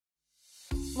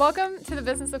Welcome to the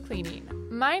Business of Cleaning.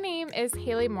 My name is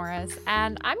Haley Morris,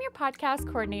 and I'm your podcast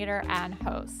coordinator and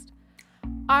host.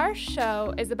 Our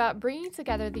show is about bringing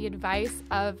together the advice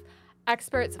of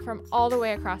experts from all the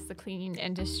way across the cleaning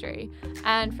industry.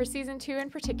 And for season 2 in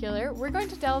particular, we're going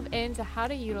to delve into how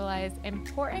to utilize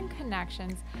important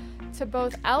connections to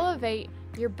both elevate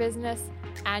your business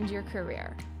and your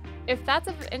career. If that's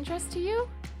of interest to you,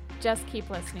 just keep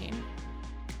listening.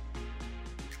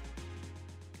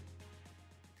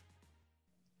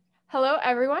 Hello,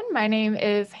 everyone. My name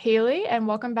is Haley, and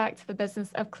welcome back to the Business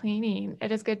of Cleaning.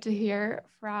 It is good to hear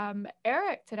from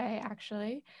Eric today,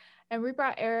 actually. And we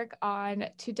brought Eric on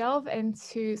to delve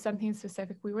into something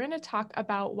specific. We were going to talk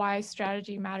about why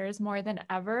strategy matters more than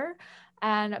ever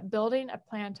and building a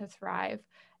plan to thrive.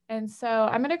 And so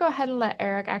I'm going to go ahead and let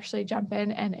Eric actually jump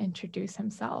in and introduce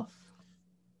himself.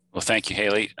 Well, thank you,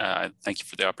 Haley. Thank you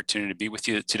for the opportunity to be with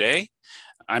you today.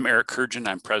 I'm Eric Kurjan.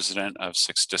 I'm president of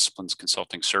Six Disciplines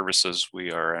Consulting Services.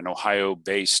 We are an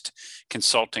Ohio-based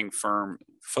consulting firm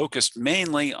focused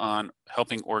mainly on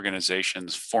helping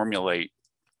organizations formulate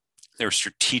their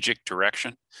strategic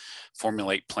direction,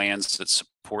 formulate plans that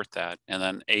support that, and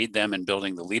then aid them in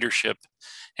building the leadership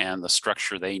and the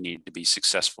structure they need to be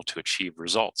successful to achieve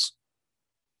results.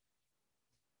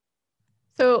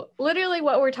 So literally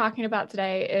what we're talking about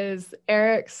today is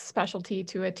Eric's specialty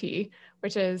to a T,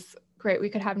 which is great. We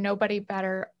could have nobody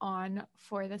better on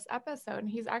for this episode. And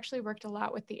he's actually worked a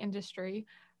lot with the industry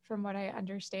from what I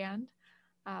understand.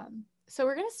 So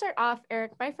we're going to start off,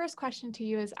 Eric. My first question to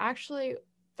you is actually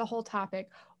the whole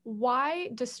topic. Why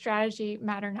does strategy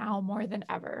matter now more than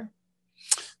ever?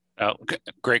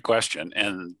 Great question.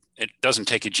 And it doesn't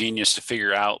take a genius to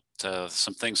figure out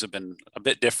some things have been a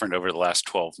bit different over the last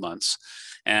 12 months.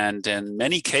 And in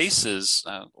many cases,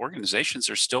 organizations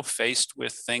are still faced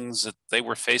with things that they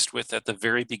were faced with at the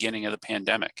very beginning of the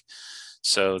pandemic.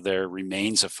 So there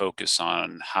remains a focus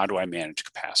on how do I manage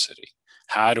capacity?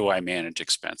 How do I manage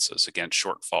expenses against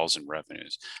shortfalls in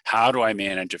revenues? How do I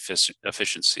manage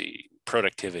efficiency,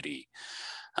 productivity?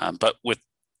 But with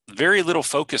very little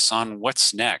focus on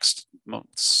what's next.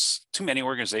 Too many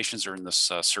organizations are in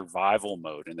this survival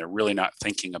mode, and they're really not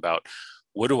thinking about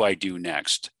what do I do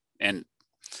next? And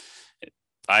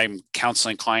I'm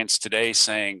counseling clients today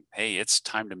saying, hey, it's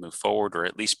time to move forward, or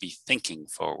at least be thinking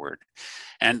forward.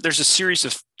 And there's a series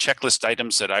of checklist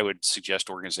items that I would suggest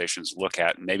organizations look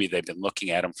at. And maybe they've been looking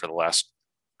at them for the last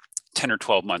 10 or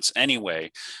 12 months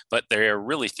anyway, but they're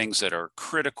really things that are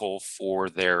critical for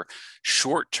their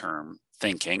short-term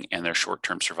thinking and their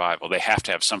short-term survival. They have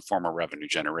to have some form of revenue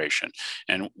generation.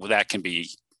 And that can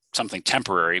be something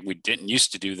temporary. We didn't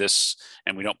used to do this,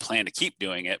 and we don't plan to keep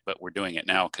doing it, but we're doing it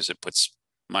now because it puts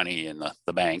money in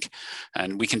the bank.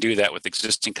 And we can do that with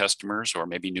existing customers or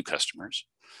maybe new customers.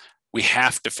 We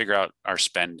have to figure out our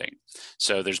spending.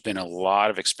 So there's been a lot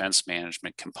of expense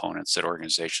management components that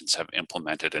organizations have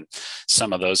implemented, and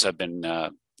some of those have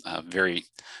been very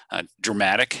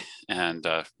dramatic and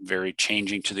very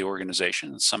changing to the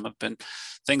organization. Some have been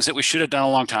things that we should have done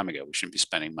a long time ago. We shouldn't be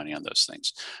spending money on those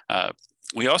things.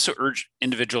 We also urge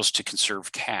individuals to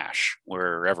conserve cash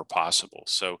wherever possible.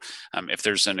 So if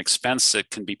there's an expense that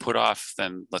can be put off,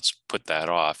 then let's put that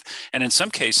off. And in some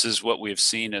cases, what we've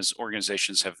seen is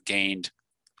organizations have gained,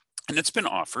 and it's been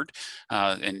offered,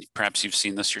 and perhaps you've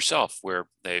seen this yourself, where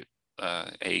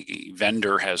a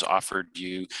vendor has offered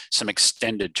you some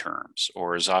extended terms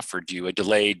or has offered you a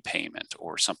delayed payment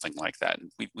or something like that.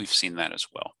 And we've seen that as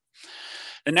well.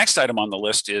 The next item on the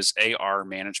list is AR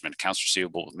management, accounts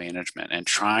receivable management, and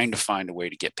trying to find a way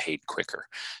to get paid quicker.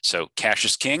 So cash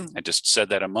is king. I just said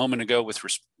that a moment ago with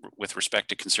respect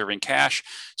to conserving cash.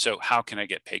 So how can I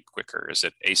get paid quicker? Is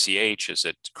it ACH? Is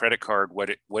it credit card? What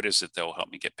is it that will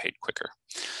help me get paid quicker?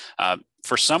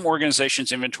 For some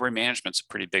organizations, inventory management is a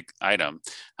pretty big item.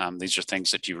 These are things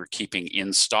that you are keeping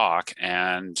in stock,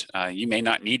 and you may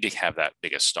not need to have that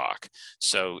big a stock.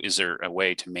 So is there a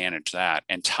way to manage that?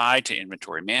 And tied to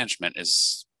inventory management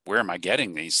is, where am I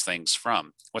getting these things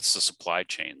from? What's the supply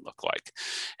chain look like?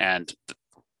 And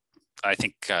I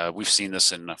think we've seen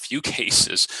this in a few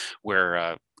cases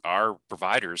where our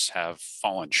providers have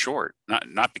fallen short,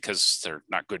 not because they're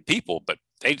not good people, but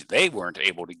they weren't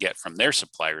able to get from their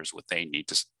suppliers what they need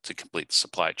to complete the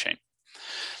supply chain.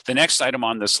 The next item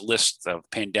on this list of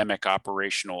pandemic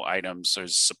operational items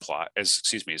is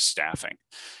staffing.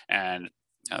 And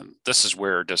this is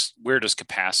where does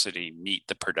capacity meet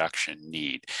the production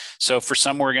need? So for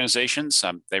some organizations,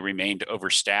 they remained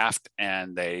overstaffed,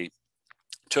 and they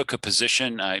took a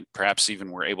position, perhaps even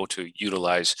were able to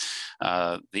utilize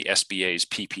the SBA's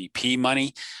PPP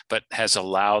money, but has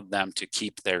allowed them to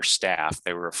keep their staff.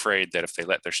 They were afraid that if they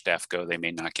let their staff go, they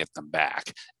may not get them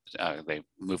back. They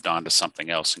moved on to something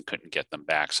else and couldn't get them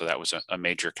back. So that was a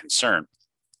major concern.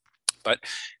 But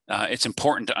it's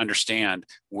important to understand,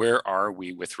 where are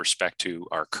we with respect to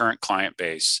our current client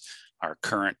base, our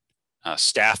current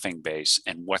staffing base,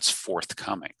 and what's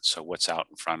forthcoming. So what's out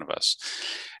in front of us.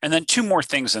 And then two more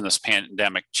things in this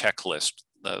pandemic checklist.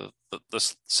 The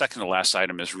second to last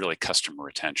item is really customer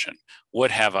retention.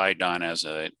 What have I done as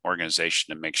an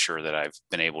organization to make sure that I've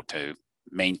been able to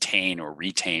maintain or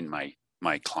retain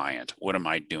my client? What am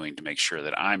I doing to make sure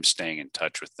that I'm staying in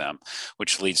touch with them?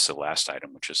 Which leads to the last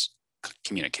item, which is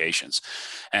communications.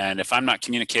 And if I'm not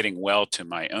communicating well to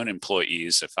my own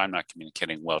employees, if I'm not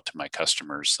communicating well to my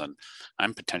customers, then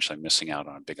I'm potentially missing out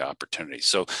on a big opportunity.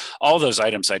 So all those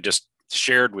items I just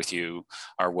shared with you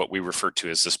are what we refer to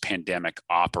as this pandemic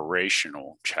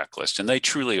operational checklist. And they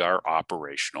truly are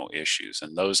operational issues.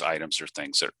 And those items are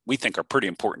things that we think are pretty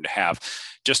important to have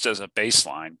just as a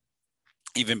baseline,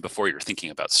 even before you're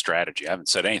thinking about strategy. I haven't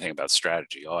said anything about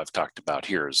strategy. All I've talked about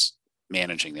here is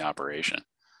managing the operation.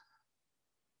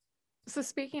 So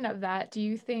speaking of that, do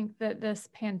you think that this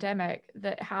pandemic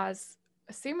that has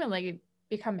seemingly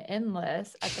become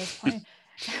endless at this point,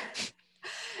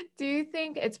 do you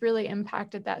think it's really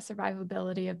impacted that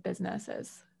survivability of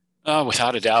businesses?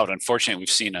 Without a doubt. Unfortunately, we've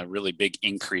seen a really big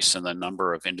increase in the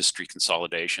number of industry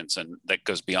consolidations, and that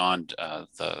goes beyond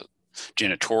the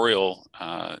janitorial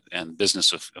and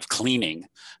business of cleaning.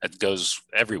 It goes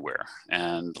everywhere,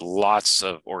 and lots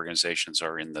of organizations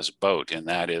are in this boat. And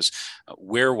that is,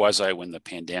 where was I when the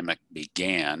pandemic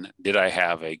began? Did I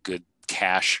have a good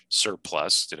cash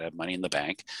surplus? Did I have money in the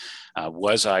bank?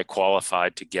 Was I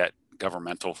qualified to get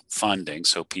governmental funding,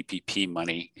 so PPP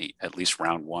money, at least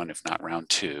round one, if not round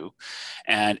two?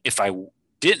 And if I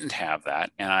didn't have that,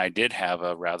 and I did have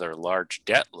a rather large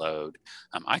debt load,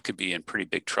 I could be in pretty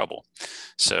big trouble.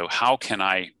 So how can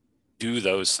I do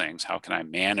those things? How can I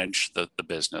manage the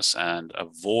business and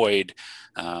avoid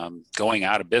going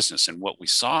out of business? And what we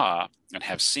saw and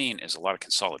have seen is a lot of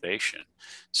consolidation.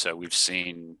 So we've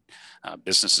seen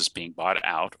businesses being bought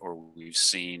out, or we've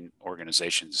seen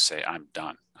organizations say, I'm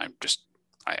done.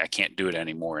 I can't do it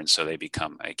anymore. And so they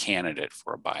become a candidate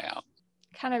for a buyout.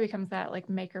 Kind of becomes that like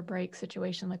make or break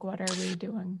situation. Like, what are we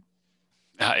doing?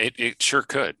 It sure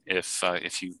could.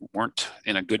 If you weren't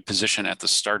in a good position at the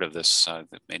start of this, that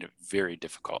made it very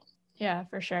difficult. Yeah,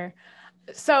 for sure.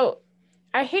 So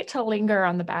I hate to linger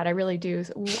on the bad. I really do.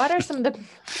 What are some of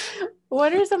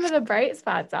the bright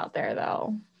spots out there,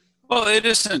 though? Well, it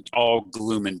isn't all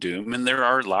gloom and doom, and there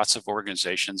are lots of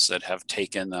organizations that have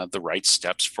taken the right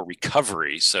steps for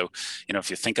recovery. So, if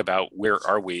you think about where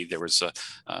are we, there was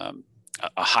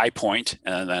a high point,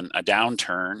 and then a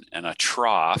downturn, and a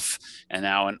trough, and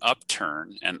now an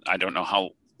upturn. And I don't know how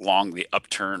long the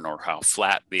upturn or how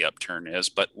flat the upturn is,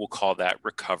 but we'll call that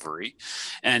recovery.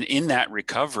 And in that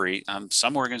recovery,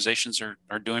 some organizations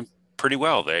are doing pretty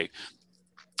well. They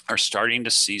are starting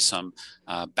to see some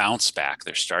bounce back.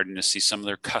 They're starting to see some of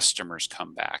their customers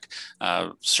come back.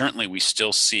 Certainly, we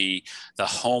still see the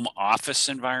home office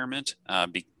environment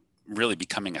really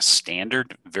becoming a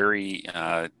standard, very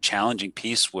challenging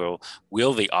piece. Will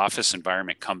the office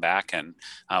environment come back, and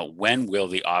when will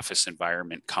the office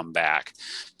environment come back?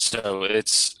 So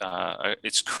it's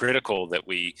critical that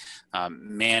we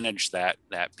manage that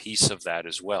piece of that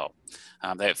as well.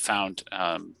 They have found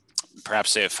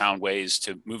perhaps they have found ways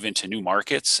to move into new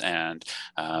markets and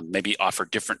maybe offer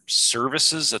different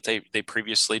services that they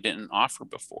previously didn't offer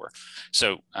before.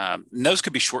 So those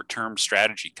could be short-term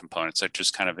strategy components that are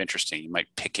just kind of interesting. You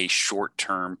might pick a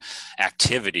short-term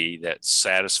activity that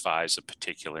satisfies a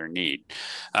particular need.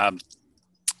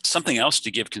 Something else to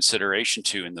give consideration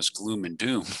to in this gloom and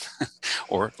doom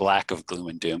or lack of gloom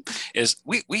and doom is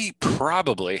we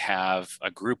probably have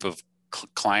a group of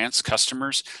clients,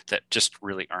 customers that just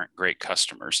really aren't great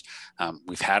customers.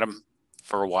 We've had them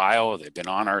for a while. They've been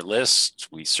on our list.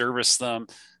 We service them,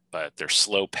 but they're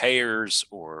slow payers,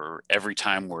 or every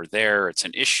time we're there, it's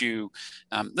an issue.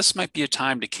 This might be a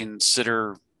time to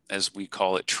consider, as we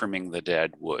call it, trimming the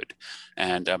dead wood.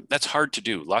 And that's hard to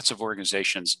do. Lots of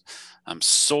organizations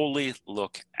solely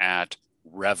look at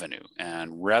revenue,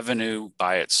 and revenue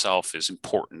by itself is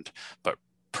important, but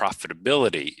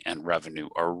profitability and revenue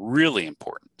are really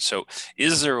important. So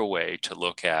is there a way to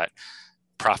look at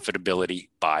profitability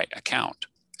by account?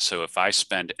 So if I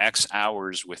spend X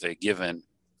hours with a given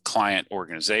client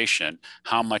organization,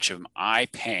 how much am I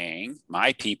paying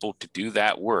my people to do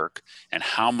that work, and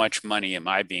how much money am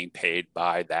I being paid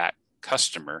by that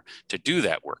customer to do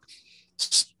that work.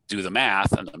 Do the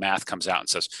math, and the math comes out and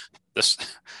says,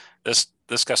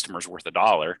 this customer is worth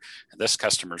 $1, and this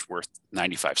customer is worth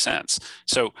 95 cents.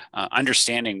 So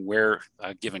understanding where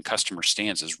a given customer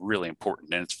stands is really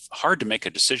important. And it's hard to make a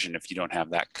decision if you don't have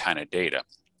that kind of data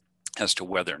as to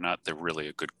whether or not they're really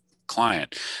a good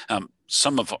client.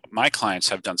 Some of my clients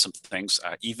have done some things,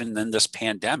 even in this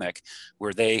pandemic,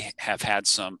 where they have had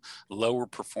some lower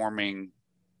performing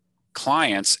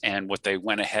clients, and what they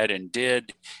went ahead and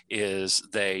did is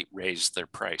they raised their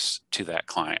price to that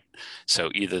client.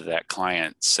 So either that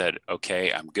client said,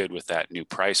 okay, I'm good with that new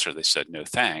price, or they said, no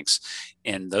thanks.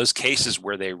 In those cases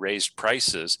where they raised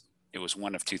prices, it was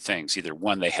one of two things. Either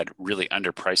one, they had really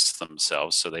underpriced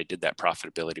themselves, so they did that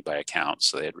profitability by account,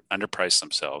 so they had underpriced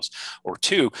themselves, or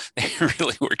two, they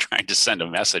really were trying to send a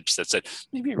message that said,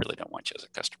 maybe I really don't want you as a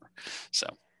customer. So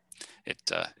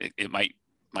it might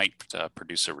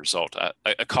produce a result.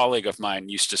 A colleague of mine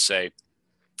used to say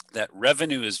that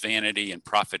revenue is vanity and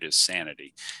profit is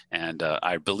sanity. And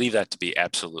I believe that to be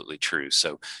absolutely true.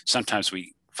 So sometimes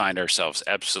we find ourselves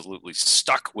absolutely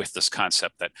stuck with this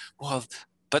concept that, well,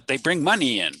 but they bring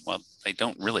money in. Well, they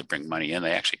don't really bring money in.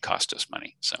 They actually cost us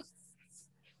money. So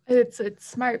it's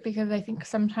smart, because I think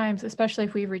sometimes, especially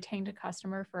if we've retained a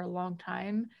customer for a long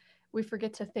time, we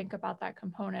forget to think about that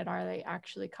component. Are they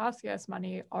actually costing us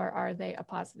money, or are they a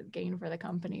positive gain for the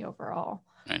company overall?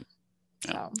 Right.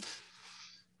 Yeah. So,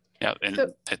 yeah.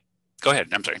 And go ahead.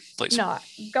 I'm sorry, please. No,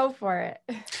 go for it.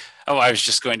 Oh, I was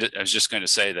just going to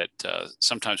say that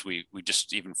sometimes we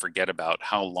just even forget about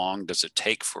how long does it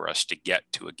take for us to get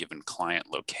to a given client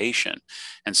location.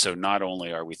 And so not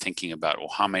only are we thinking about, well,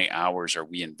 how many hours are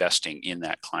we investing in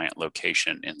that client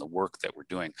location in the work that we're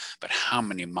doing, but how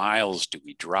many miles do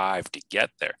we drive to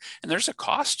get there? And there's a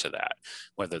cost to that,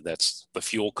 whether that's the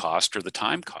fuel cost or the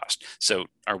time cost. So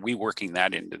are we working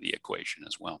that into the equation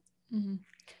as well? Mm-hmm.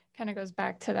 Kind of goes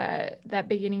back to that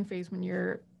beginning phase when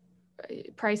you're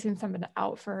pricing someone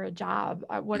out for a job.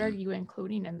 What are you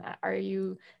including in that? Are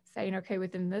you saying, okay,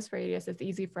 within this radius, it's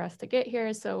easy for us to get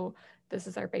here, so this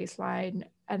is our baseline,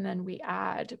 and then we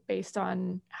add based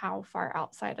on how far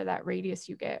outside of that radius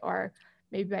you get, or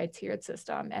maybe by a tiered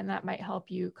system, and that might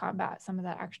help you combat some of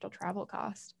that extra travel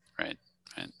cost. Right.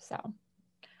 So, all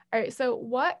right. So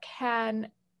what can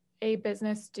a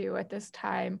business do at this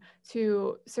time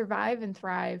to survive and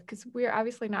thrive? Because we're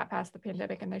obviously not past the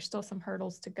pandemic, and there's still some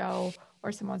hurdles to go,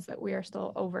 or some ones that we are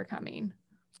still overcoming.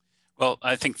 Well,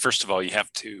 I think first of all, you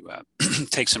have to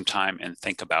take some time and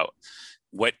think about,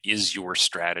 what is your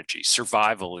strategy?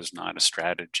 Survival is not a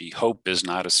strategy. Hope is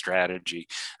not a strategy.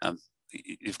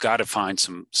 You've got to find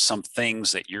some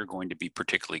things that you're going to be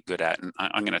particularly good at. And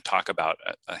I'm going to talk about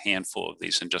a handful of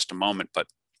these in just a moment. But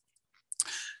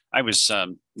I was,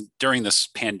 during this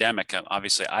pandemic,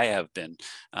 obviously I have been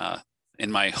in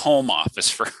my home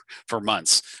office for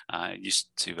months. I used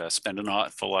to spend an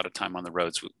awful lot of time on the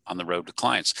road with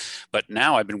clients, but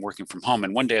now I've been working from home.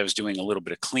 And one day I was doing a little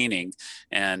bit of cleaning,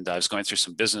 and I was going through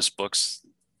some business books.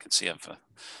 You can see I have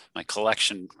my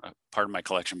collection, part of my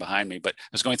collection behind me, but I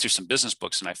was going through some business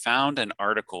books, and I found an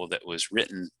article that was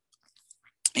written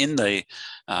in the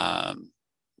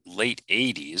late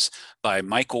 80s by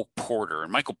Michael Porter.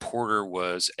 And Michael Porter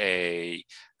was a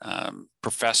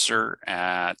professor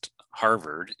at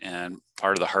Harvard and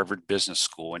part of the Harvard Business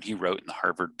School, and he wrote in the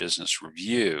Harvard Business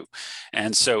Review.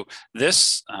 And so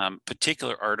this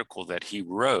particular article that he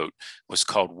wrote was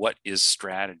called "What is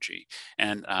Strategy?"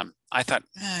 And I thought,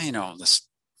 this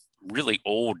really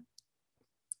old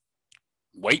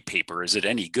white paper, is it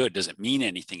any good? Does it mean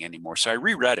anything anymore? So I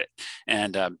reread it,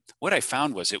 and what I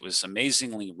found was it was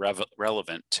amazingly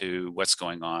relevant to what's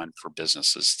going on for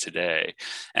businesses today.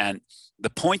 And the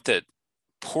point that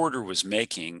Porter was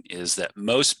making is that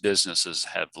most businesses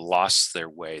have lost their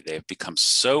way. They have become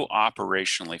so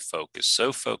operationally focused,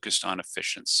 so focused on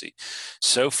efficiency,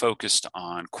 so focused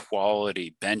on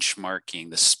quality,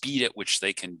 benchmarking, the speed at which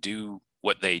they can do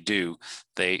what they do.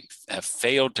 They have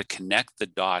failed to connect the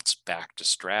dots back to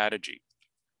strategy.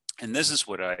 And this is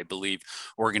what I believe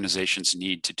organizations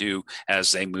need to do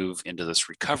as they move into this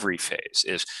recovery phase,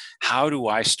 is how do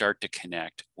I start to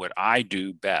connect what I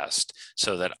do best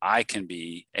so that I can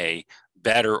be a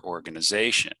better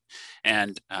organization?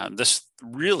 And this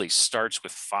really starts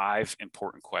with 5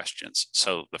 important questions.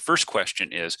 So the first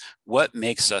question is, what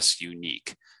makes us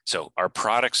unique? So our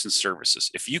products and services.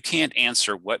 If you can't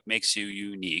answer what makes you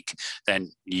unique,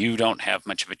 then you don't have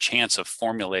much of a chance of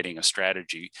formulating a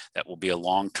strategy that will be a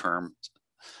long-term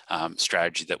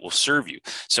strategy that will serve you.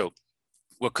 So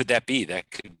what could that be? That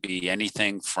could be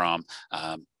anything from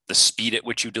the speed at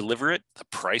which you deliver it, the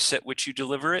price at which you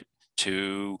deliver it,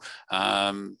 to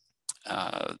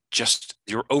just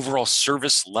your overall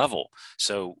service level.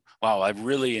 So, wow, I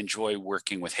really enjoy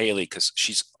working with Haley because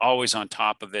she's always on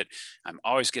top of it. I'm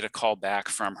always get a call back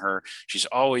from her. She's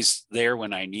always there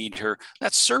when I need her.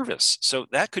 That's service. So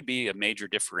that could be a major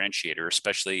differentiator,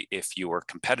 especially if your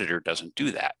competitor doesn't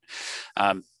do that.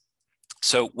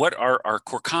 So what are our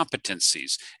core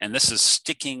competencies? And this is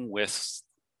sticking with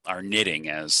our knitting,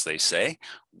 as they say.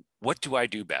 What do I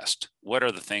do best? What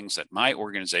are the things that my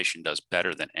organization does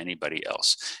better than anybody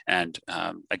else? And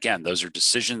again, those are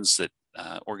decisions that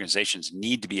organizations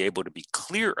need to be able to be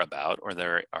clear about, or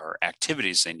there are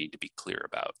activities they need to be clear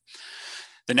about.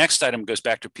 The next item goes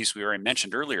back to a piece we already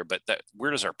mentioned earlier, but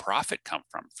where does our profit come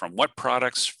from? From what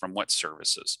products, from what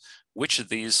services? Which of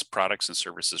these products and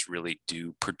services really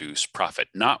do produce profit?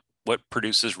 Not what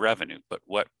produces revenue, but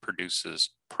what produces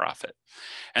profit.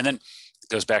 And then it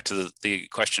goes back to the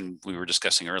question we were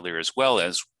discussing earlier, as well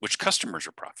as which customers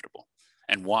are profitable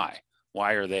and why.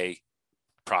 Why are they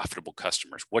profitable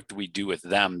customers? What do we do with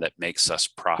them that makes us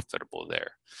profitable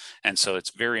there? And so it's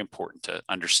very important to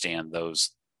understand those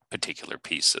particular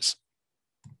pieces.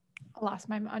 I lost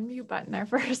my unmute button there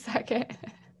for a second.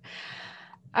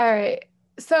 All right.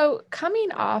 So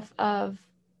coming off of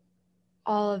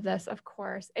all of this, of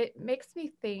course, it makes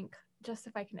me think, just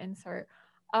if I can insert,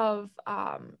 of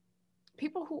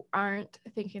people who aren't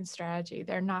thinking strategy.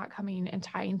 They're not coming and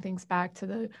tying things back to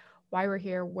the why we're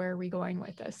here, where are we going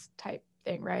with this type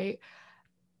thing, right?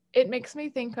 It makes me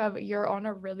think of you're on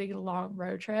a really long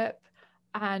road trip,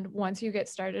 and once you get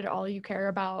started, all you care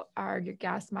about are your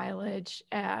gas mileage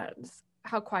and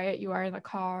how quiet you are in the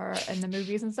car and the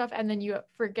movies and stuff, and then you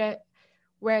forget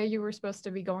where you were supposed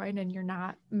to be going, and you're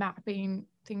not mapping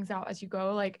things out as you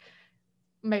go. Like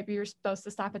maybe you're supposed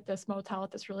to stop at this motel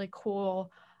at this really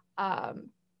cool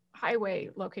highway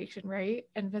location, right?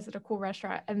 And visit a cool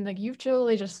restaurant. And like you've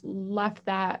totally just left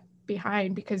that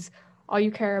behind because all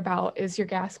you care about is your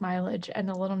gas mileage and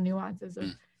the little nuances of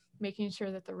making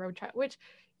sure that the road trip, which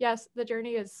yes, the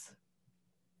journey is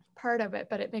part of it,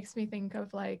 but it makes me think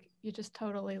of like, you just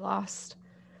totally lost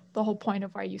the whole point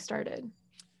of why you started.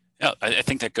 Yeah, I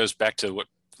think that goes back to what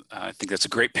I think that's a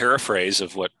great paraphrase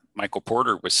of what Michael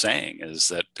Porter was saying, is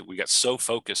that we got so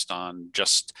focused on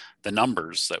just the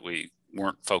numbers that we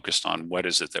weren't focused on what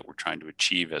is it that we're trying to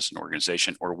achieve as an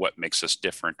organization, or what makes us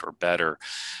different or better.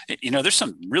 You know, there's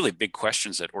some really big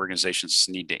questions that organizations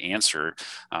need to answer.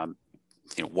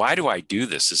 Why do I do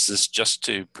this? Is this just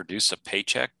to produce a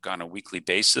paycheck on a weekly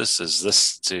basis? Is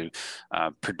this to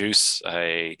produce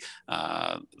the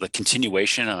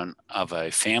continuation of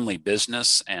a family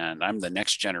business and I'm the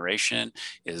next generation?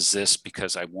 Is this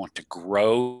because I want to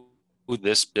grow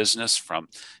this business from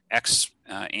X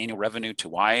annual revenue to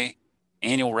Y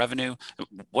annual revenue?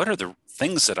 What are the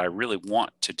things that I really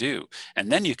want to do?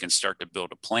 And then you can start to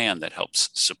build a plan that helps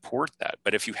support that.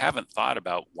 But if you haven't thought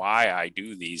about why I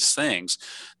do these things,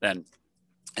 then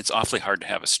it's awfully hard to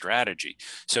have a strategy.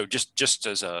 So just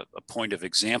as a point of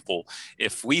example,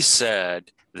 if we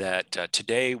said that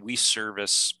today we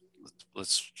service,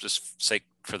 let's just say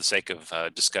for the sake of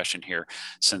discussion here,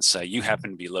 since you happen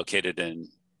to be located in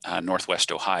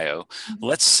Northwest Ohio,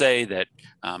 let's say that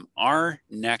our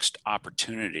next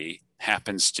opportunity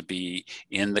happens to be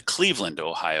in the Cleveland,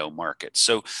 Ohio market.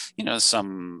 So,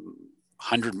 some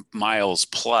 100 miles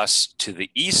plus to the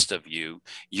east of you,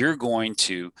 you're going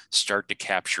to start to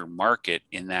capture market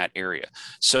in that area.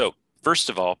 So first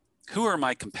of all, who are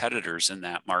my competitors in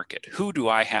that market? Who do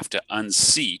I have to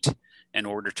unseat in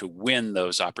order to win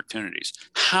those opportunities?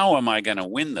 How am I going to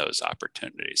win those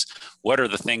opportunities? What are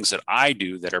the things that I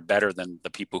do that are better than the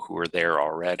people who are there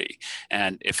already?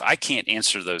 And if I can't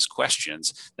answer those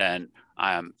questions, then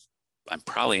I'm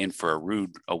probably in for a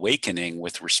rude awakening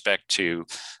with respect to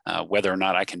whether or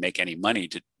not I can make any money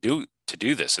to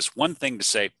do this. It's one thing to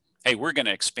say, hey, we're going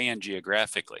to expand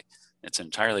geographically. It's an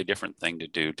entirely different thing to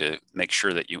do to make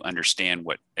sure that you understand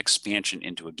what expansion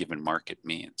into a given market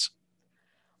means.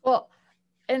 Well,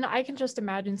 and I can just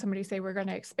imagine somebody say we're going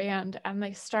to expand, and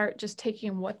they start just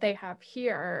taking what they have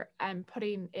here and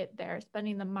putting it there,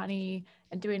 spending the money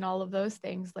and doing all of those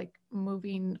things, like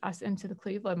moving us into the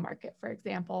Cleveland market, for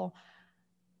example.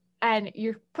 And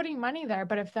you're putting money there,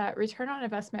 but if that return on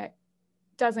investment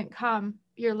doesn't come,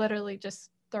 you're literally just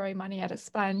throwing money at a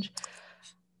sponge.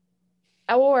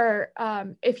 Or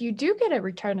if you do get a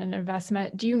return on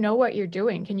investment, do you know what you're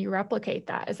doing? Can you replicate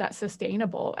that? Is that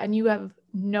sustainable? And you have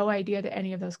no idea to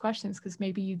any of those questions because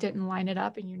maybe you didn't line it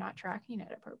up and you're not tracking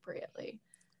it appropriately.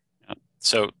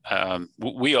 So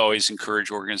we always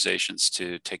encourage organizations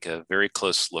to take a very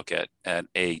close look at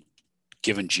a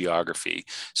given geography.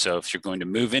 So if you're going to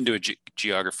move into a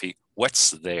geography,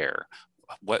 what's there?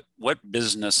 What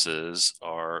businesses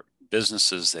are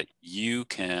businesses that you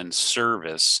can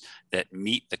service that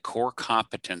meet the core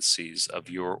competencies of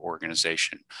your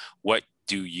organization? What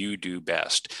do you do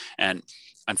best? And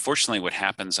unfortunately, what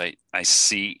happens, I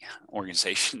see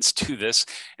organizations do this,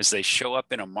 is they show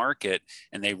up in a market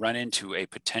and they run into a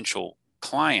potential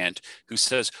client who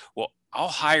says, well, I'll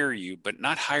hire you, but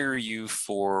not hire you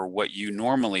for what you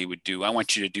normally would do. I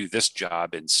want you to do this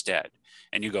job instead.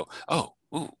 And you go, oh,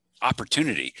 ooh,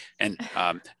 opportunity and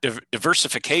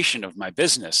diversification of my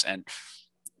business. And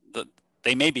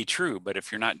they may be true, but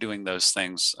if you're not doing those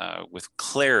things with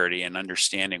clarity and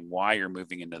understanding why you're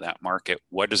moving into that market,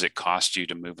 what does it cost you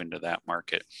to move into that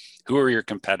market? Who are your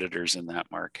competitors in that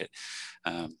market?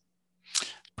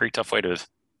 Pretty tough way to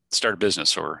start a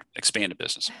business or expand a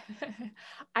business.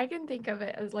 I can think of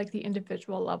it as like the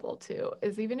individual level too,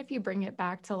 is even if you bring it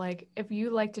back to like, if you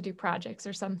like to do projects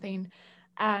or something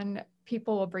and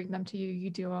people will bring them to you, you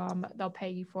do them, they'll pay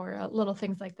you for little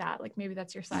things like that. Like maybe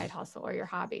that's your side hustle or your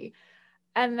hobby.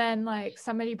 And then like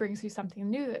somebody brings you something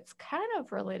new that's kind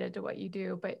of related to what you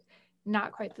do, but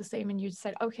not quite the same. And you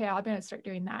said, okay, I'm going to start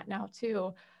doing that now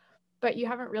too. But you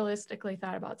haven't realistically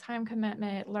thought about time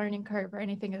commitment, learning curve, or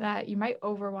anything of that. You might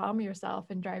overwhelm yourself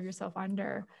and drive yourself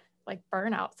under. Like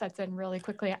burnout sets in really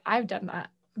quickly. I've done that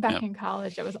back in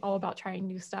college. It was all about trying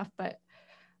new stuff, but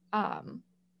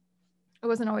it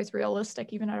wasn't always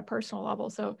realistic, even at a personal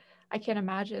level. So I can't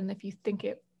imagine if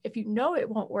you know it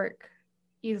won't work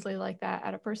easily like that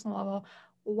at a personal level,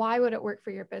 why would it work for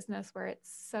your business where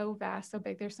it's so vast, so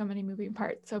big, there's so many moving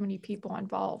parts, so many people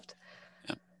involved?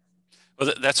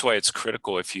 Well, that's why it's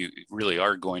critical if you really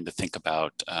are going to think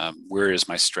about where is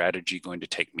my strategy going to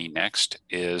take me next,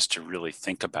 is to really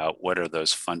think about what are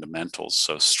those fundamentals.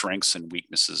 So strengths and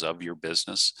weaknesses of your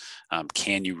business.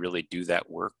 Can you really do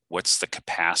that work? What's the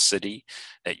capacity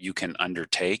that you can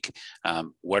undertake?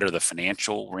 What are the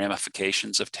financial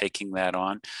ramifications of taking that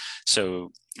on?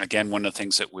 So again, one of the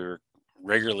things that we're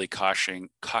regularly cautioning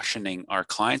our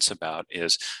clients about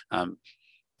is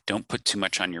don't put too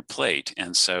much on your plate.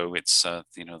 And so it's,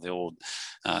 the old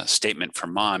statement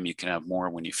from mom, you can have more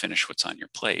when you finish what's on your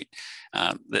plate.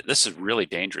 This is really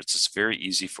dangerous. It's very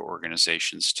easy for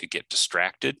organizations to get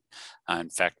distracted. In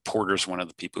fact, Porter's one of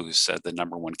the people who said the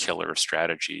number one killer of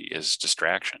strategy is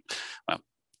distraction. Well,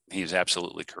 he's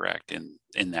absolutely correct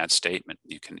in that statement.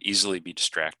 You can easily be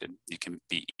distracted. You can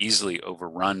be easily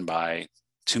overrun by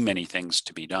too many things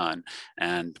to be done.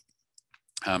 And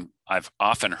I've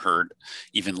often heard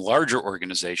even larger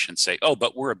organizations say, oh,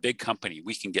 but we're a big company,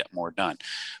 we can get more done.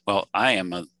 Well, I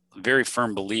am a very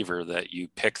firm believer that you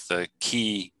pick the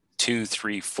key 2,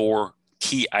 3, 4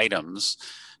 key items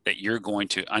that you're going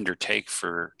to undertake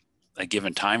for a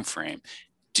given time frame.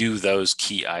 Do those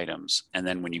key items. And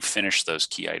then when you finish those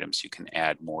key items, you can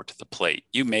add more to the plate.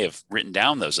 You may have written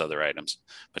down those other items,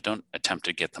 but don't attempt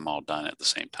to get them all done at the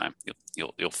same time.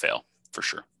 You'll fail for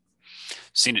sure.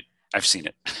 I've seen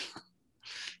it.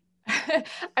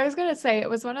 I was going to say, it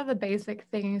was one of the basic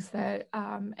things that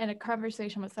in a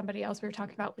conversation with somebody else, we were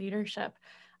talking about leadership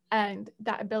and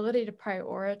that ability to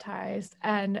prioritize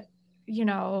and,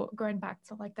 going back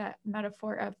to like that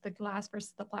metaphor of the glass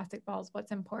versus the plastic balls,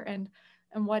 what's important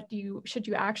and should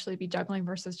you actually be juggling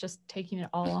versus just taking it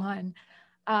all on.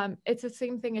 It's the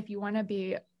same thing. If you want to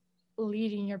be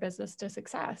leading your business to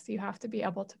success, you have to be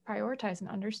able to prioritize and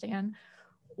understand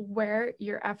where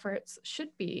your efforts should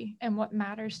be and what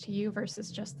matters to you versus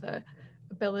just the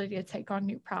ability to take on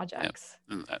new projects.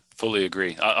 Yeah, I fully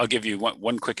agree. I'll give you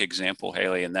one quick example,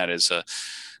 Haley, and that is a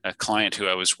client who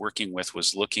I was working with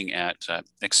was looking at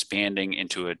expanding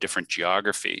into a different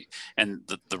geography. And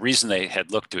the reason they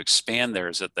had looked to expand there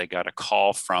is that they got a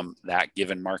call from that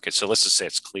given market. So let's just say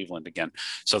it's Cleveland again.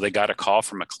 So they got a call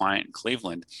from a client in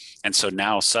Cleveland. And so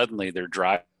now suddenly they're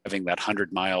driving that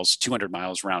 100 miles, 200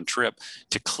 miles round trip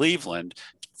to Cleveland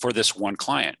for this one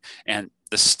client. And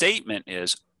the statement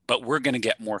is, but we're going to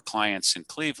get more clients in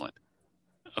Cleveland.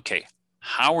 Okay,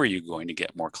 how are you going to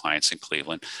get more clients in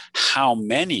Cleveland? How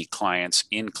many clients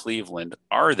in Cleveland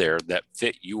are there that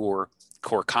fit your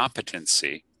core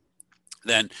competency?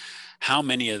 Then how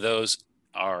many of those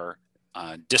are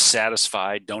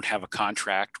dissatisfied, don't have a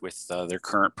contract with their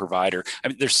current provider? I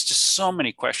mean, there's just so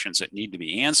many questions that need to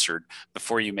be answered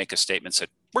before you make a statement that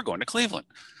we're going to Cleveland.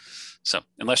 So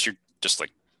unless you're just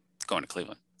like going to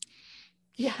Cleveland.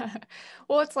 Yeah.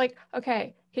 Well, it's like,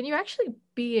 okay, can you actually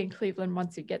be in Cleveland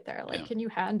once you get there? Like, can you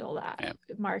handle that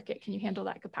market? Can you handle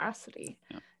that capacity?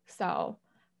 Yeah. So,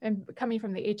 and coming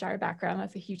from the HR background,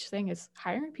 that's a huge thing, is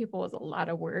hiring people is a lot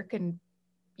of work. And,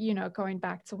 going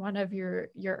back to one of your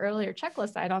earlier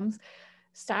checklist items,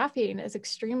 staffing is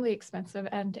extremely expensive,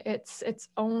 and it's its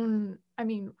own, I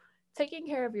mean, taking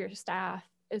care of your staff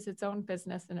is its own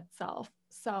business in itself.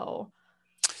 So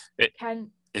It,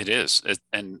 can it is.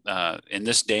 And in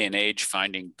this day and age,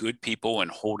 finding good people and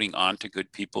holding on to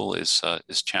good people is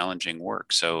challenging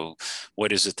work. So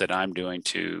what is it that I'm doing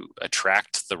to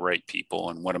attract the right people,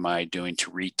 and what am I doing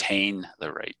to retain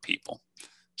the right people?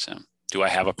 So do I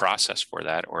have a process for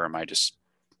that, or am I just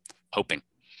hoping?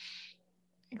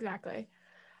 Exactly.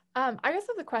 I guess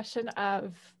the question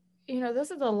of,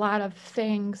 this is a lot of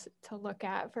things to look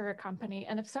at for a company.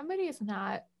 And if somebody is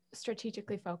not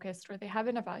strategically focused, or they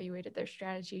haven't evaluated their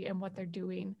strategy and what they're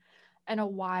doing in a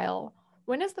while,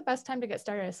 when is the best time to get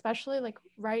started? Especially like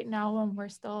right now when we're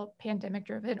still pandemic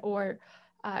driven, or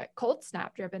cold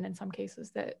snap driven in some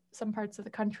cases, that some parts of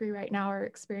the country right now are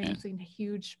experiencing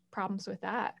huge problems with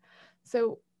that.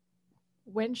 So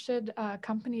when should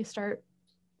companies start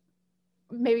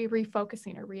maybe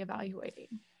refocusing or reevaluating?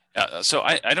 So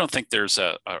I don't think there's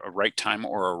a right time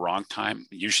or a wrong time.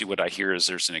 Usually what I hear is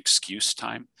there's an excuse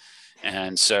time.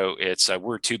 And so it's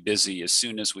we're too busy. As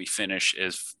soon as we finish,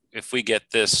 if we get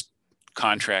this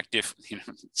contract, if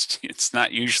it's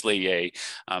not usually a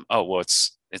oh well,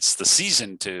 it's the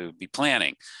season to be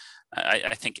planning.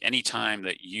 I think anytime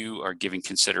that you are giving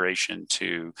consideration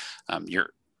to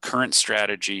your current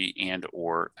strategy and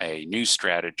or a new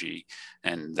strategy,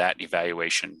 and that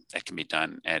evaluation, that can be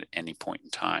done at any point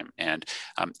in time. And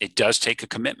it does take a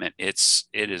commitment. It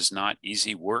is not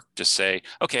easy work to say,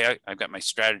 okay, I've got my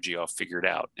strategy all figured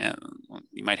out. And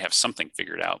you might have something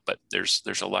figured out, but there's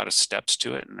a lot of steps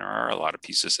to it, and there are a lot of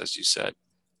pieces, as you said.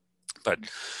 But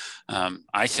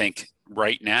I think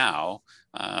right now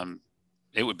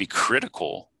it would be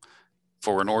critical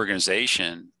for an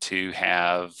organization to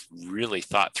have really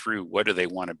thought through what do they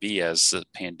want to be as the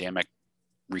pandemic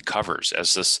recovers,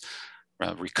 as this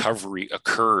recovery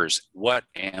occurs. What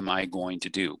am I going to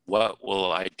do? What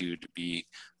will I do to be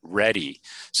ready?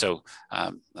 So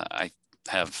I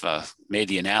have made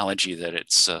the analogy that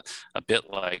it's a bit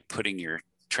like putting your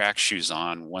track shoes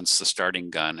on once the starting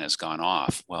gun has gone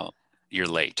off. Well, you're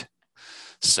late.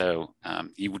 So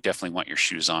you would definitely want your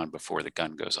shoes on before the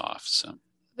gun goes off. So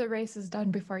The race is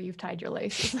done before you've tied your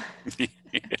laces.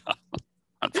 yeah,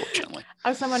 unfortunately.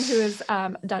 As someone who has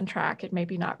done track and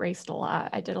maybe not raced a lot,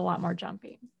 I did a lot more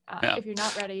jumping. Yeah. If you're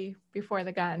not ready before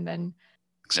the gun, then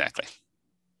Exactly.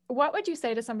 What would you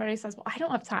say to somebody who says, well, I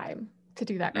don't have time to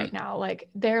do that right now? Like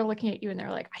they're looking at you and they're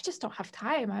like, I just don't have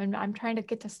time. I'm trying to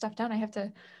get this stuff done. I have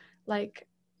to, like,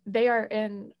 they are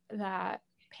in that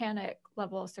panic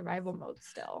level of survival mode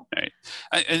still. Right.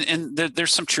 And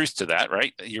there's some truth to that,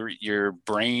 right? Your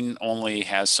brain only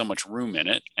has so much room in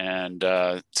it, and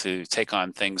to take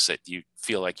on things that you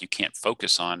feel like you can't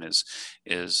focus on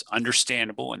is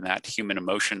understandable, and that human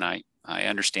emotion I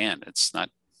understand. It's not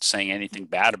saying anything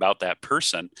bad about that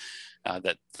person.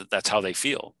 That's how they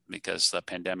feel, because the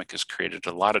pandemic has created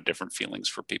a lot of different feelings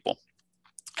for people.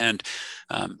 And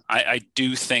I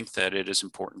do think that it is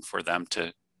important for them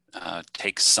to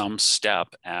take some step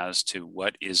as to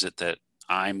what is it that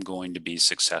I'm going to be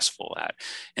successful at.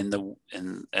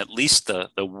 In at least the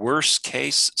worst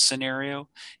case scenario,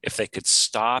 if they could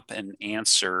stop and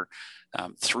answer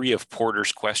 3 of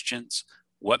Porter's questions: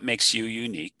 what makes you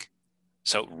unique?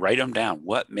 So write them down.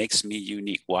 What makes me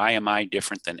unique? Why am I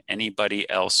different than anybody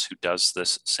else who does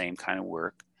this same kind of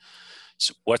work?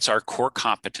 So what's our core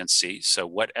competency? So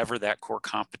whatever that core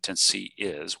competency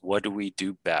is, what do we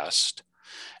do best?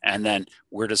 And then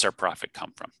where does our profit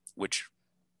come from? Which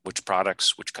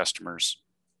products, which customers?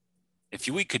 If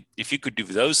you could do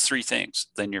those 3 things,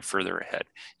 then you're further ahead.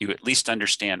 You at least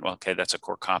understand, well, okay, that's a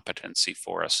core competency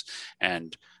for us,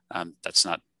 and that's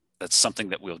something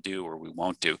that we'll do or we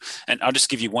won't do. And I'll just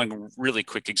give you one really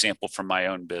quick example from my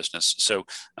own business. So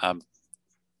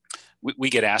we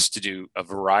get asked to do a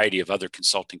variety of other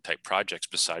consulting type projects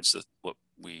besides what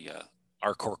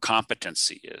our core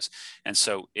competency is. And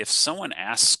so if someone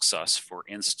asks us, for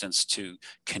instance, to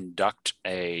conduct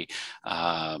a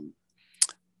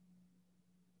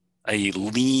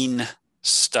lean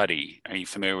study, are you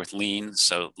familiar with lean?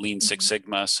 So Lean Six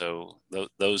Sigma, so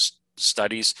those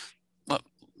studies, well,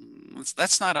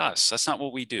 that's not us. That's not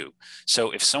what we do. So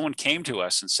if someone came to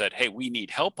us and said, hey, we need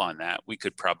help on that, we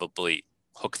could probably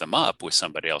hook them up with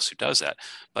somebody else who does that,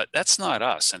 but that's not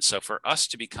us. And so for us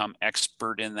to become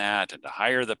expert in that and to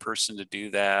hire the person to do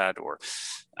that, or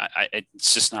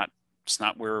it's just not, it's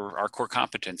not where our core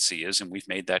competency is. And we've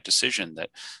made that decision that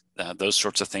those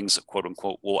sorts of things, quote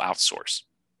unquote, we'll outsource.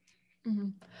 Mm-hmm.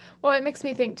 Well, it makes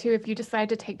me think too, if you decide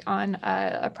to take on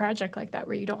a project like that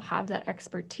where you don't have that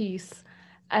expertise,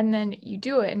 and then you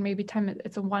do it, and maybe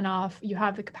it's a one-off, you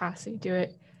have the capacity to do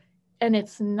it, and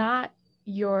it's not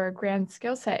your grand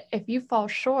skill set. If you fall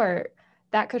short,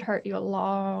 that could hurt you a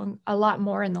lot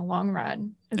more in the long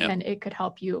run than it could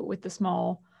help you with the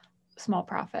small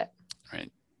profit.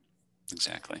 Right.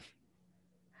 Exactly.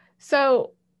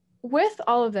 So with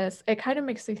all of this, it kind of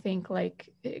makes me think, like,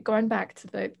 going back to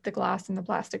the glass and the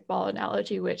plastic ball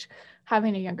analogy, which,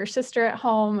 having a younger sister at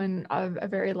home and a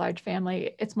very large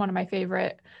family, it's one of my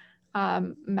favorite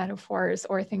metaphors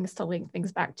or things to link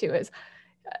things back to. Is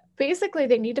basically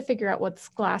they need to figure out what's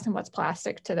glass and what's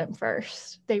plastic to them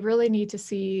first. They really need to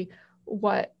see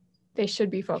what they should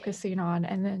be focusing on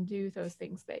and then do those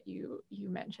things that you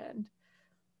mentioned.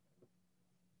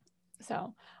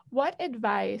 So what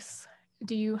advice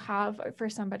do you have for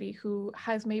somebody who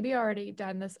has maybe already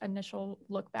done this initial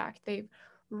look back? They've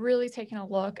really taken a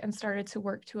look and started to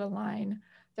work to align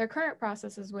their current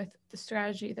processes with the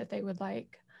strategy that they would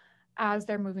like as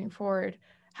they're moving forward.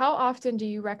 How often do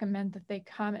you recommend that they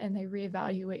come and they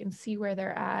reevaluate and see where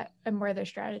they're at and where their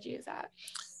strategy is at?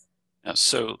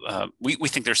 So we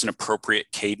think there's an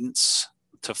appropriate cadence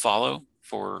to follow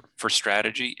for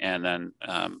strategy. And then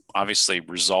obviously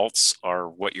results are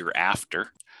what you're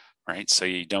after, right? So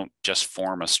you don't just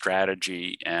form a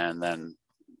strategy and then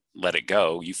let it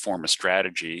go. You form a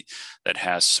strategy that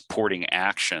has supporting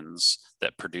actions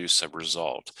that produce a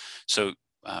result. So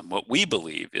what we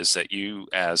believe is that you,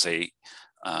 as a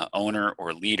owner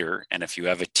or leader, and if you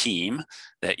have a team,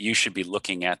 that you should be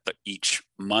looking at each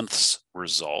month's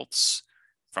results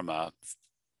from a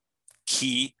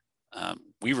key,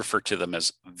 we refer to them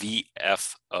as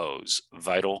VFOs,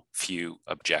 vital few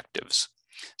objectives.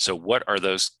 So what are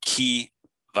those key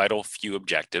vital few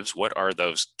objectives? What are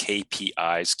those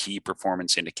KPIs, key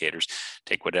performance indicators?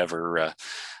 Take whatever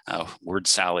word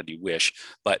salad you wish,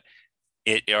 but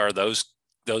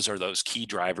those are those key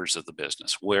drivers of the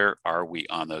business. Where are we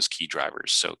on those key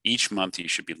drivers? So each month you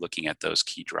should be looking at those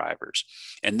key drivers.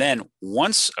 And then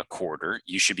once a quarter,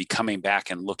 you should be coming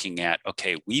back and looking at,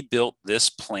 okay, we built this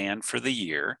plan for the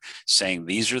year saying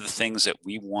these are the things that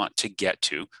we want to get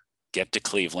to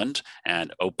Cleveland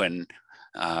and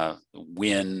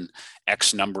win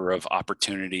X number of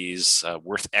opportunities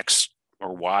worth X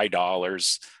or Y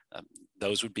dollars.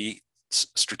 Those would be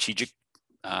strategic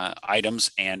items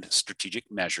and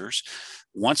strategic measures.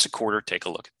 Once a quarter, take a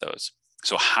look at those.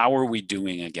 So how are we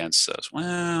doing against those?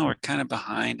 Well, we're kind of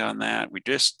behind on that. We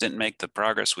just didn't make the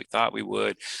progress we thought we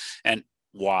would. And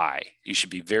why? You should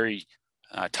be very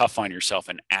tough on yourself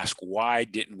and ask, why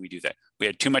didn't we do that? We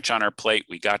had too much on our plate.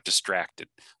 We got distracted.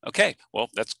 Okay, well,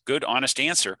 that's a good, honest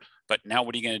answer. But now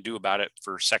what are you going to do about it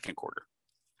for second quarter?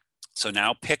 So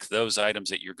now pick those items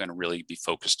that you're going to really be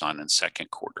focused on in second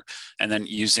quarter. And then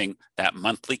using that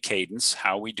monthly cadence,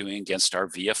 how are we doing against our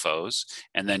VFOs?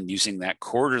 And then using that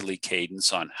quarterly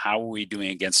cadence on how are we doing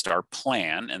against our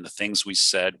plan and the things we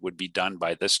said would be done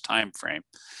by this time frame.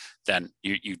 Then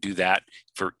you do that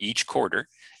for each quarter.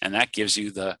 And that gives you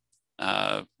the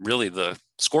really the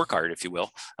scorecard, if you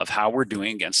will, of how we're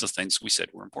doing against the things we said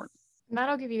were important. And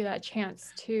that'll give you that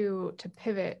chance to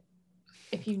pivot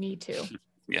if you need to.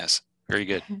 Yes, very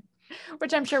good.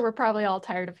 Which I'm sure we're probably all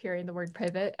tired of hearing the word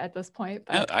pivot at this point.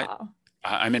 But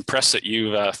I'm impressed that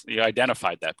you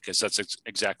identified that, because that's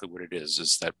exactly what it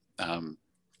is that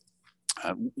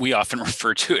we often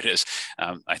refer to it as,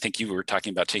 I think you were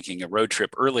talking about taking a road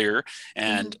trip earlier,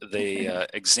 and the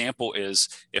example is,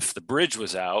 if the bridge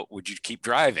was out, would you keep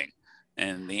driving?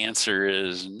 And the answer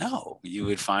is no, you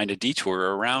would find a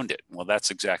detour around it. Well, that's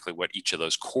exactly what each of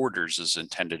those quarters is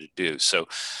intended to do. So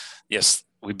yes,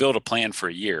 we build a plan for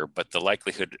a year, but the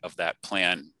likelihood of that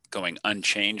plan going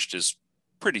unchanged is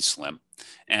pretty slim.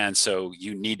 And so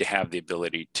you need to have the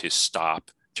ability to stop,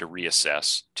 to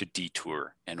reassess, to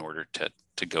detour in order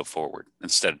to go forward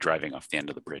instead of driving off the end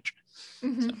of the bridge.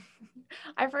 Mm-hmm. So.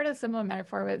 I've heard a similar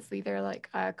metaphor where it's either like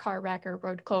a car wreck or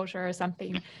road closure or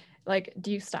something. Like,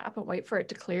 do you stop and wait for it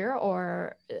to clear?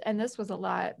 And this was a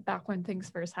lot back when things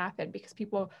first happened, because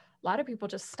a lot of people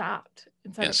just stopped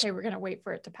and said, yes, okay, we're going to wait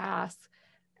for it to pass.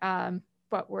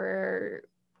 But we're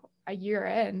a year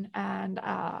in, and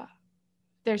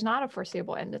there's not a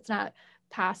foreseeable end. It's not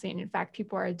passing. In fact,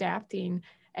 people are adapting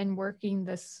and working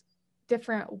this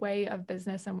different way of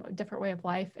business and different way of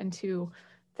life into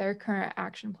their current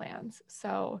action plans.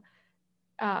 So,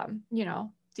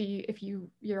 if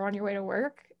you're on your way to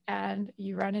work and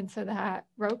you run into that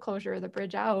road closure or the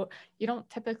bridge out, you don't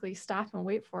typically stop and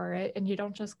wait for it, and you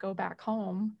don't just go back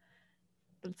home.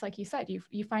 It's like you said,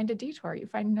 you find a detour, you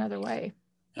find another way.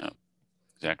 Yeah,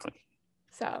 exactly.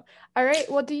 So, all right.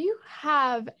 Well, do you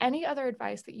have any other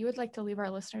advice that you would like to leave our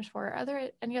listeners for? Or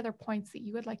any other points that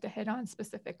you would like to hit on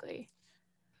specifically?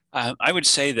 I would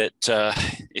say that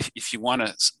if you want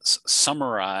to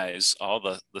summarize all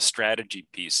the strategy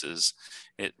pieces,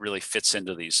 it really fits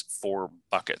into these 4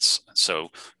 buckets. So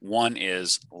one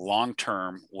is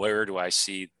long-term, where do I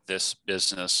see this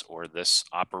business or this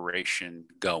operation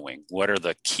going? What are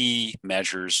the key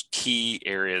measures, key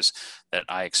areas that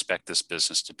I expect this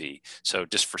business to be? So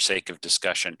just for sake of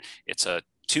discussion, it's a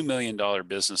 $2 million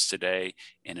business today,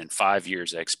 and in 5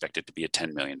 years, I expect it to be a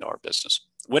 $10 million business.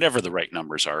 Whatever the right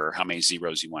numbers are, or how many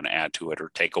zeros you want to add to it or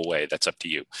take away, that's up to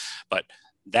you. But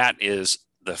that is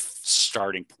the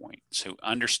starting point. So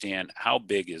understand, how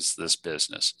big is this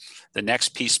business? The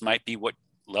next piece might be what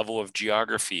level of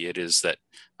geography it is that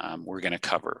we're going to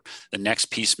cover. The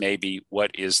next piece may be, what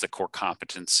is the core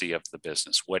competency of the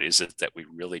business? What is it that we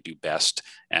really do best?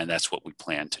 And that's what we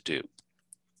plan to do.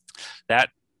 That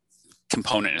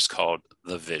component is called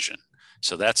the vision.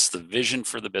 So that's the vision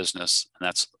for the business, and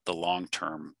that's the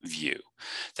long-term view.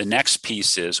 The next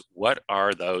piece is, what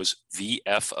are those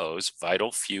VFOs,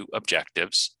 vital few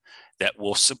objectives, that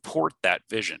will support that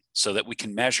vision so that we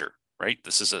can measure, right?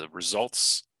 This is a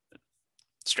results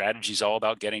strategy, is all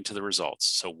about getting to the results.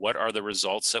 So what are the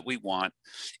results that we want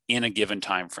in a given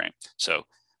time frame? So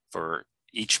for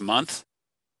each month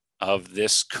of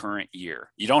this current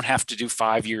year, you don't have to do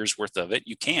 5 years worth of it.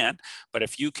 You can, but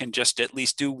if you can just at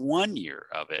least do 1 year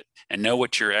of it and know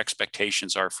what your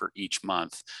expectations are for each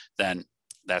month, then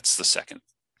that's the second.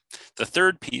 The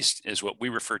third piece is what we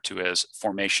refer to as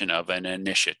formation of an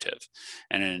initiative.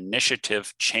 And an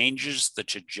initiative changes the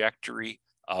trajectory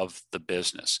of the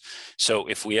business. So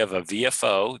if we have a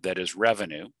VFO that is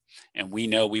revenue, and we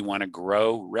know we want to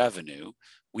grow revenue,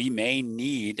 we may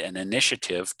need an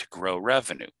initiative to grow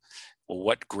revenue. Well,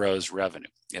 what grows revenue?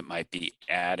 It might be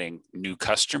adding new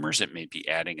customers. It may be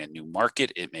adding a new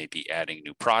market. It may be adding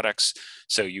new products.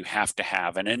 So you have to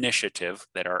have an initiative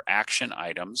that are action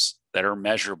items that are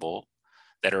measurable,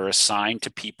 that are assigned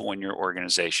to people in your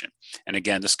organization. And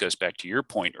again, this goes back to your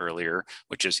point earlier,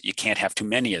 which is you can't have too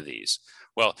many of these.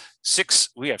 Well,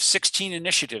 we have 16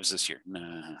 initiatives this year.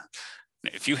 Nah.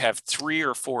 If you have 3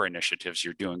 or 4 initiatives,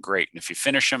 you're doing great. And if you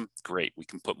finish them, great, we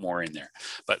can put more in there.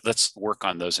 But let's work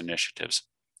on those initiatives.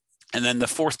 And then the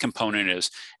fourth component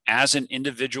is, as an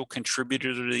individual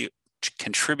contributor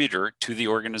to the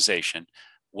organization,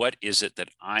 what is it that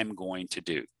I'm going to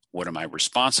do? What am I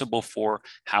responsible for?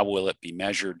 How will it be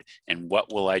measured? And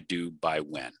what will I do by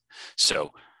when?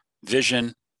 So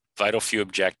vision, vital few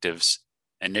objectives,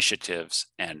 initiatives,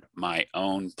 and my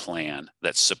own plan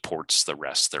that supports the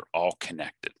rest. They're all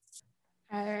connected.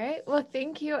 All right. Well,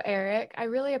 thank you, Eric. I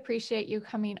really appreciate you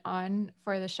coming on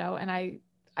for the show. And I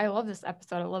love this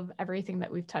episode. I love everything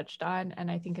that we've touched on.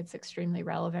 And I think it's extremely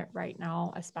relevant right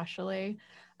now, especially.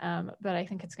 But I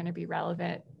think it's going to be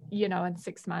relevant, in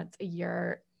 6 months, a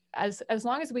year, as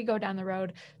long as we go down the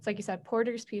road. It's like you said,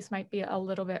 Porter's piece might be a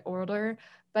little bit older,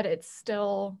 but it's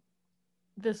still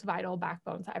this vital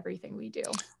backbone to everything we do.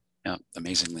 Yeah,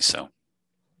 amazingly so.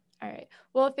 All right.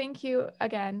 Well, thank you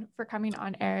again for coming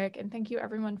on, Eric. And thank you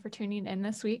everyone for tuning in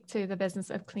this week to the Business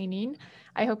of Cleaning.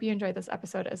 I hope you enjoyed this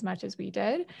episode as much as we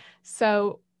did.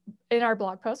 So in our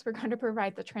blog post, we're going to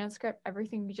provide the transcript,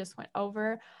 everything we just went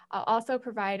over. I'll also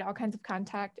provide all kinds of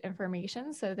contact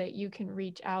information so that you can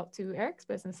reach out to Eric's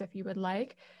business if you would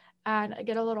like and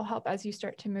get a little help as you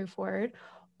start to move forward.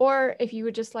 Or if you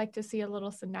would just like to see a little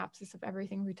synopsis of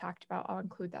everything we talked about, I'll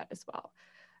include that as well.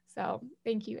 So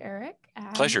thank you, Eric.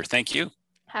 Pleasure. Thank you.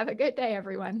 Have a good day,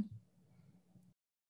 everyone.